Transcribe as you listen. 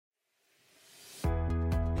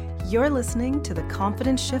You're listening to the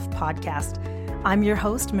Confidence Shift podcast. I'm your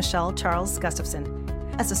host, Michelle Charles Gustafson.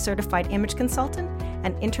 As a certified image consultant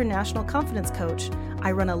and international confidence coach,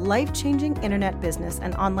 I run a life-changing internet business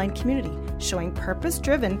and online community showing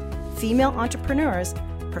purpose-driven female entrepreneurs,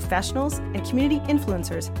 professionals, and community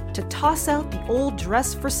influencers to toss out the old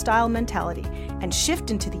dress for style mentality and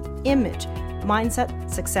shift into the image, mindset,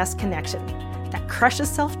 success connection that crushes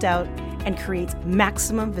self-doubt and creates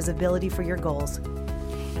maximum visibility for your goals.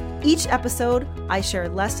 Each episode, I share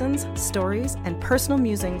lessons, stories, and personal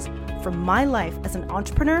musings from my life as an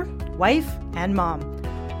entrepreneur, wife, and mom,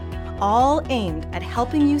 all aimed at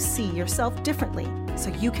helping you see yourself differently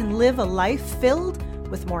so you can live a life filled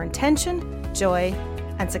with more intention, joy,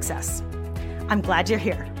 and success. I'm glad you're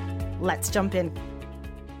here. Let's jump in.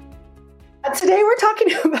 Today we're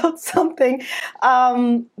talking about something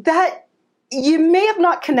that you may have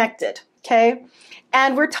not connected, okay?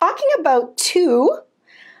 And we're talking about 2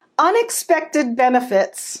 unexpected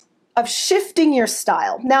benefits of shifting your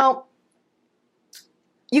style. Now,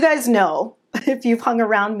 you guys know, if you've hung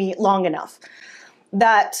around me long enough,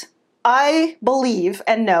 that I believe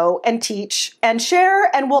and know and teach and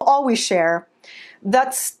share and will always share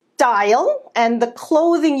that style and the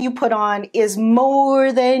clothing you put on is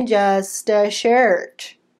more than just a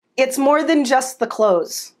shirt. It's more than just the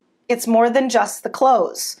clothes. It's more than just the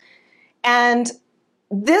clothes. And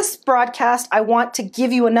this broadcast, I want to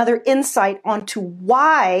give you another insight onto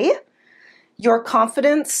why your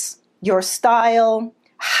confidence, your style,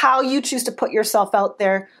 how you choose to put yourself out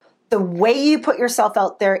there, the way you put yourself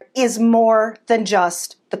out there is more than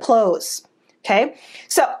just the clothes. Okay?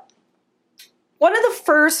 So, one of the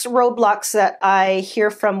first roadblocks that I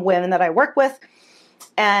hear from women that I work with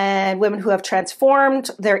and women who have transformed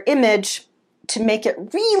their image to make it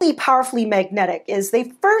really powerfully magnetic is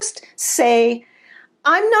they first say,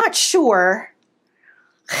 I'm not sure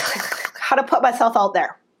how to put myself out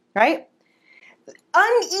there, right?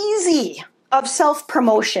 Uneasy of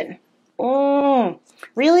self-promotion.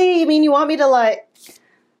 Really? You mean you want me to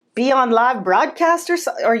be on live broadcast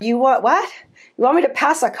or you want what? You want me to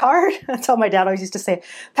pass a card? That's how my dad always used to say,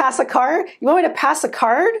 pass a card? You want me to pass a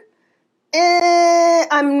card?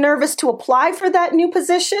 I'm nervous to apply for that new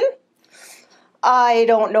position. I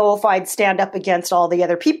don't know if I'd stand up against all the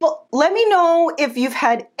other people. Let me know if you've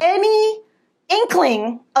had any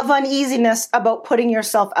inkling of uneasiness about putting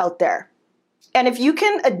yourself out there. And if you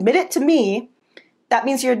can admit it to me, that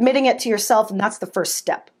means you're admitting it to yourself, and that's the first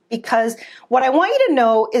step. Because what I want you to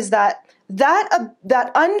know is that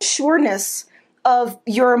unsureness of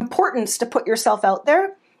your importance to put yourself out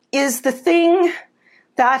there is the thing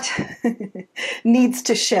that needs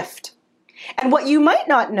to shift. And what you might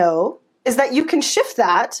not know is that you can shift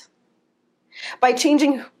that by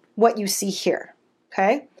changing what you see here,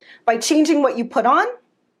 okay? By changing what you put on,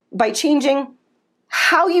 by changing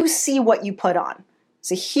how you see what you put on.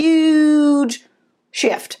 It's a huge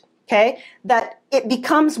shift, okay? That it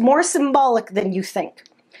becomes more symbolic than you think.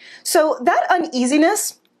 So that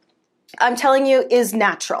uneasiness, I'm telling you, is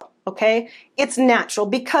natural, okay? It's natural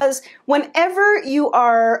because whenever you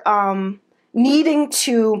are needing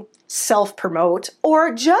to self-promote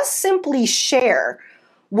or just simply share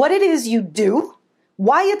what it is you do,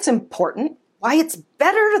 why it's important, why it's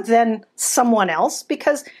better than someone else,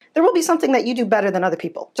 because there will be something that you do better than other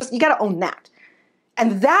people. Just, you got to own that.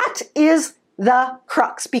 And that is the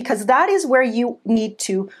crux, because that is where you need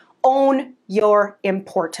to own your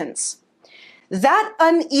importance. That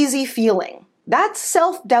uneasy feeling, that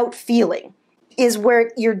self-doubt feeling is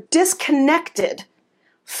where you're disconnected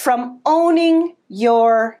from owning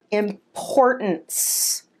your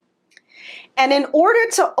importance. And in order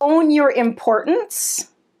to own your importance,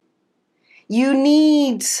 you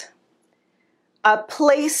need a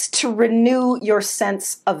place to renew your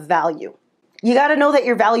sense of value. You got to know that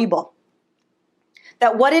you're valuable.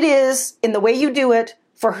 That what it is, in the way you do it,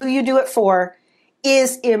 for who you do it for,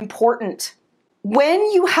 is important.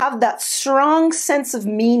 When you have that strong sense of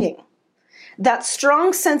meaning, that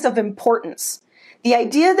strong sense of importance, the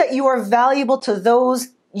idea that you are valuable to those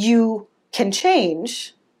you can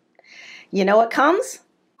change, you know what comes?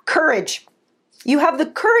 Courage. You have the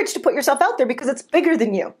courage to put yourself out there because it's bigger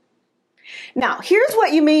than you. Now, here's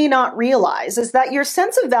what you may not realize is that your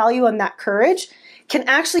sense of value and that courage can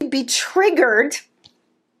actually be triggered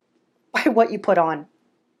by what you put on.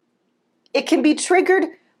 It can be triggered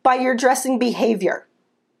by your dressing behavior.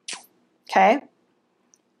 Okay?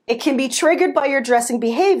 It can be triggered by your dressing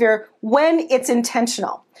behavior when it's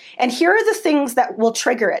intentional. And here are the things that will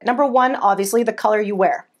trigger it. Number one, obviously, the color you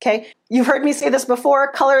wear. Okay? You've heard me say this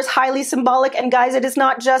before. Color is highly symbolic. And guys, it is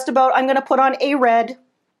not just about, I'm going to put on a red.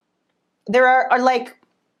 There are like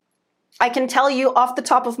I can tell you off the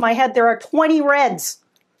top of my head, there are 20 reds.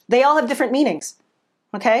 They all have different meanings,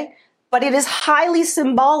 okay? But it is highly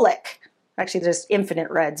symbolic. Actually, there's infinite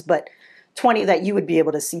reds, but 20 that you would be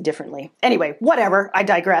able to see differently. Anyway, whatever, I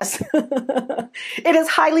digress. It is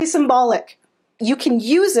highly symbolic. You can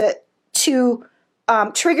use it to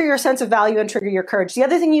trigger your sense of value and trigger your courage. The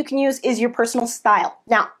other thing you can use is your personal style.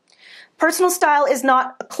 Now, personal style is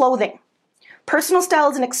not clothing. Personal style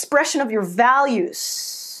is an expression of your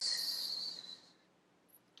values.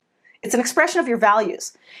 It's an expression of your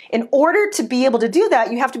values. In order to be able to do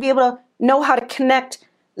that, you have to be able to know how to connect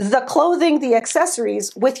the clothing, the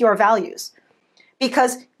accessories with your values,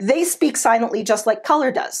 because they speak silently just like color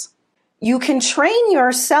does. You can train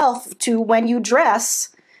yourself to, when you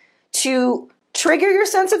dress, to trigger your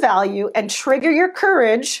sense of value and trigger your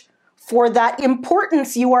courage for that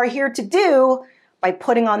importance you are here to do by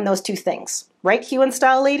putting on those two things. Right, hue and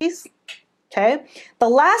style, ladies? Okay. The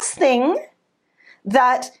last thing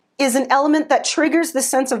that is an element that triggers the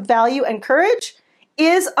sense of value and courage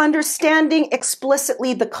is understanding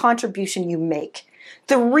explicitly the contribution you make,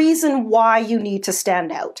 the reason why you need to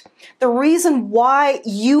stand out, the reason why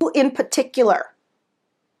you in particular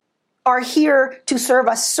are here to serve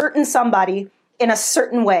a certain somebody in a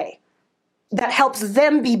certain way that helps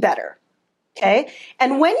them be better, okay?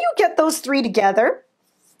 And when you get those three together,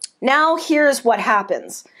 now here's what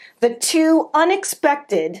happens. The two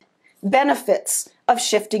unexpected benefits of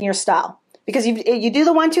shifting your style. Because you do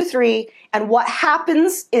the 1, 2, 3, and what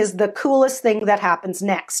happens is the coolest thing that happens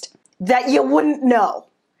next that you wouldn't know,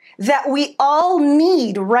 that we all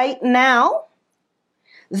need right now,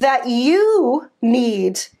 that you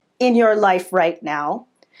need in your life right now,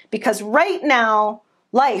 because right now,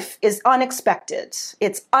 life is unexpected.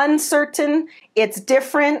 It's uncertain. It's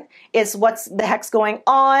different. It's what's the heck's going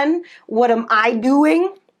on? What am I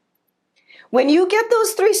doing? When you get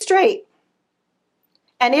those three straight,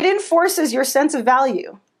 and it enforces your sense of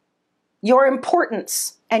value, your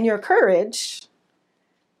importance, and your courage,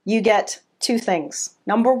 you get two things.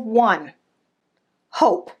 Number one,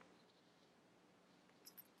 hope.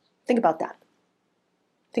 Think about that.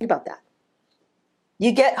 Think about that.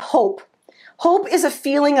 You get hope. Hope is a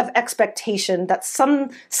feeling of expectation that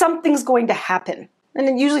something's going to happen. And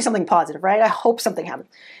then usually something positive, right? I hope something happens.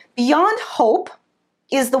 Beyond hope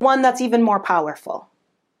is the one that's even more powerful.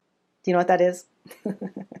 Do you know what that is?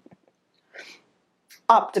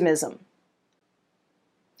 Optimism.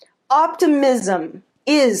 Optimism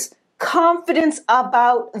is confidence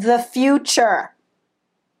about the future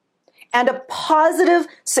and a positive,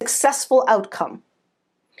 successful outcome.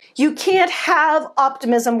 You can't have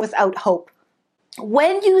optimism without hope.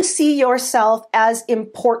 When you see yourself as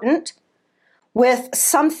important with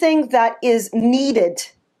something that is needed,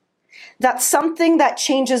 that's something that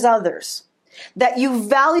changes others, that you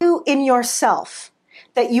value in yourself,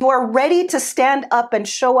 that you are ready to stand up and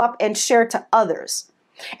show up and share to others,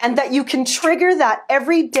 and that you can trigger that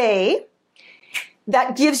every day,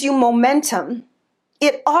 that gives you momentum.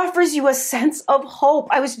 It offers you a sense of hope.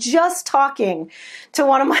 I was just talking to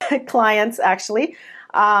one of my clients, actually,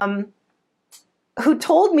 who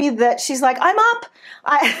told me that she's like, I'm up.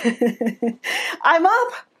 I'm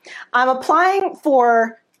up. I'm applying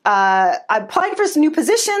for some new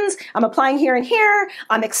positions. I'm applying here and here.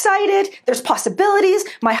 I'm excited. There's possibilities.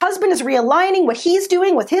 My husband is realigning what he's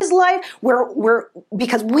doing with his life.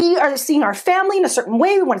 Because we are seeing our family in a certain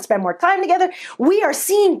way. We want to spend more time together. We are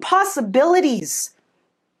seeing possibilities.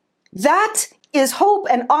 That is hope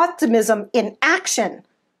and optimism in action.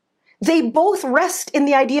 They both rest in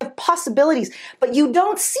the idea of possibilities, but you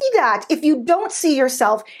don't see that if you don't see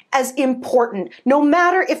yourself as important, no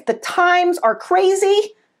matter if the times are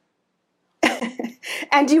crazy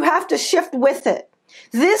and you have to shift with it.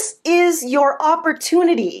 This is your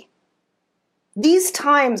opportunity. These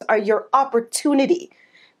times are your opportunity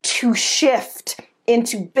to shift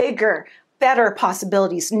into bigger, better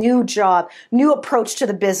possibilities, new job, new approach to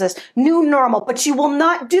the business, new normal. But you will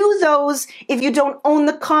not do those if you don't own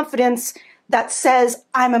the confidence that says,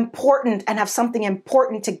 I'm important and have something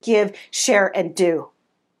important to give, share, and do.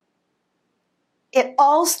 It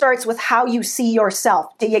all starts with how you see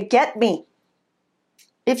yourself. Do you get me?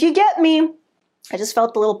 If you get me, I just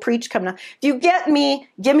felt the little preach coming up. If you get me,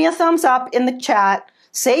 give me a thumbs up in the chat.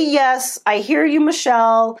 Say yes, I hear you,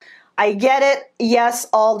 Michelle. I get it, yes,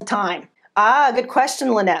 all the time. Good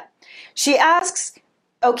question, Lynette. She asks,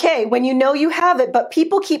 okay, when you know you have it, but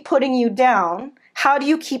people keep putting you down, how do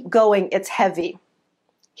you keep going? It's heavy.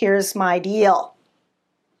 Here's my deal.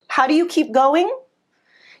 How do you keep going?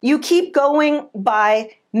 You keep going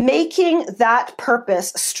by making that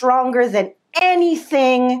purpose stronger than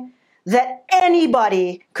anything that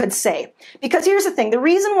anybody could say. Because here's the thing, the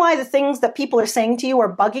reason why the things that people are saying to you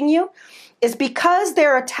are bugging you is because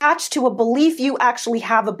they're attached to a belief you actually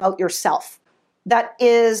have about yourself that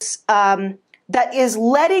is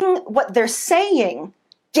letting what they're saying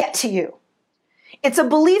get to you. It's a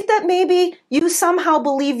belief that maybe you somehow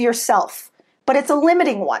believe yourself, but it's a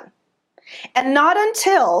limiting one. And not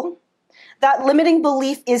until that limiting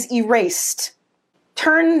belief is erased,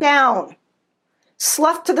 turned down,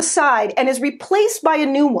 sloughed to the side, and is replaced by a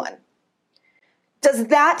new one, does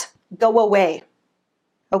that go away.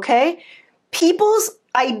 Okay? People's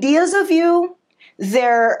ideas of you,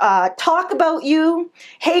 their talk about you,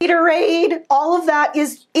 haterade, all of that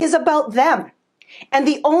is about them. And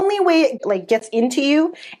the only way it gets into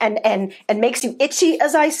you and makes you itchy,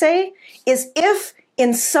 as I say, is if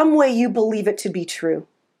in some way you believe it to be true.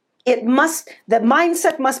 The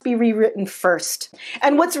mindset must be rewritten first.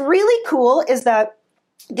 And what's really cool is that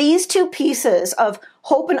these two pieces of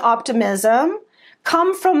hope and optimism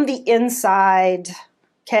come from the inside.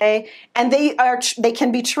 Okay, and they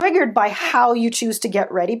can be triggered by how you choose to get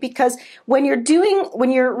ready, because when you're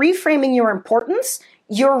reframing your importance,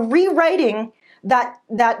 you're rewriting that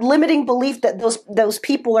limiting belief that those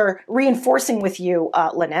people are reinforcing with you,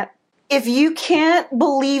 Lynette. If you can't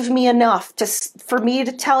believe me enough for me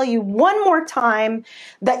to tell you one more time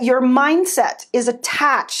that your mindset is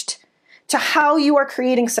attached to how you are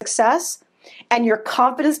creating success, and your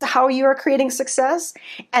confidence to how you are creating success,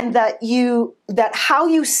 and that how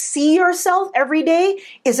you see yourself every day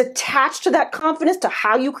is attached to that confidence to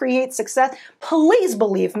how you create success, please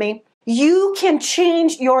believe me, you can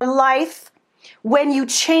change your life when you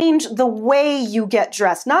change the way you get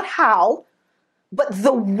dressed. Not how, but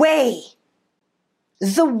the way.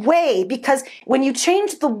 The way, because when you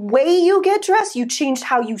change the way you get dressed, you change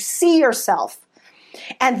how you see yourself.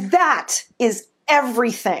 And that is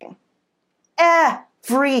everything.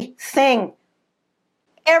 Everything.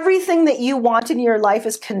 Everything that you want in your life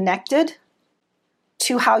is connected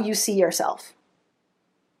to how you see yourself.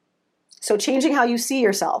 So changing how you see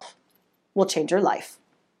yourself will change your life.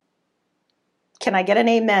 Can I get an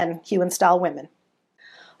amen, Hue and Style women?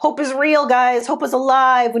 Hope is real, guys. Hope is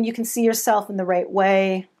alive when you can see yourself in the right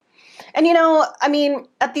way. And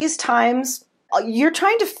at these times, you're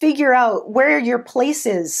trying to figure out where your place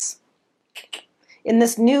is in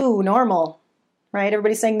this new normal. Right?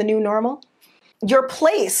 Everybody's saying the new normal. Your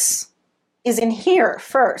place is in here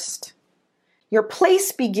first. Your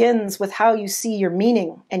place begins with how you see your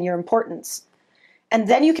meaning and your importance. And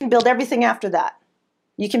then you can build everything after that.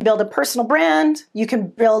 You can build a personal brand. You can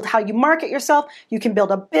build how you market yourself. You can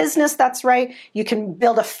build a business that's right. You can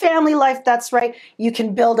build a family life that's right. You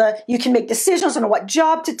can make decisions on what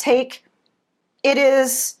job to take. It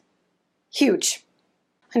is huge.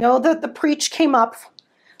 I know that the preach came up,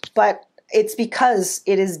 but it's because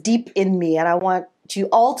it is deep in me, and I want you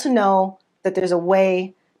all to know that there's a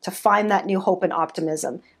way to find that new hope and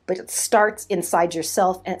optimism. But it starts inside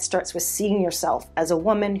yourself, and it starts with seeing yourself as a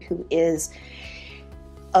woman who is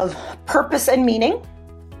of purpose and meaning,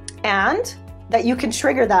 and that you can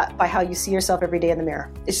trigger that by how you see yourself every day in the mirror.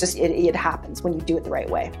 It's just, it happens when you do it the right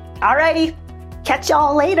way. Alrighty, catch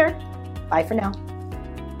y'all later. Bye for now.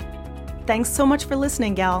 Thanks so much for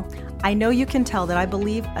listening, gal. I know you can tell that I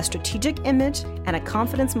believe a strategic image and a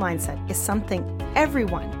confidence mindset is something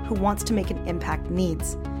everyone who wants to make an impact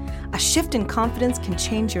needs. A shift in confidence can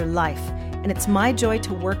change your life, and it's my joy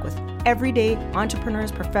to work with everyday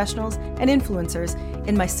entrepreneurs, professionals, and influencers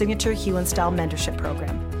in my signature Hue and Style mentorship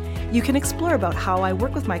program. You can explore about how I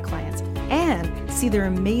work with my clients and see their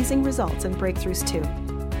amazing results and breakthroughs too.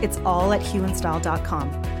 It's all at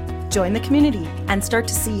hueandstyle.com. Join the community and start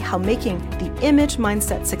to see how making the image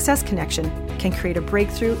mindset success connection can create a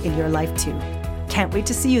breakthrough in your life too. Can't wait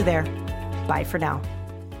to see you there. Bye for now.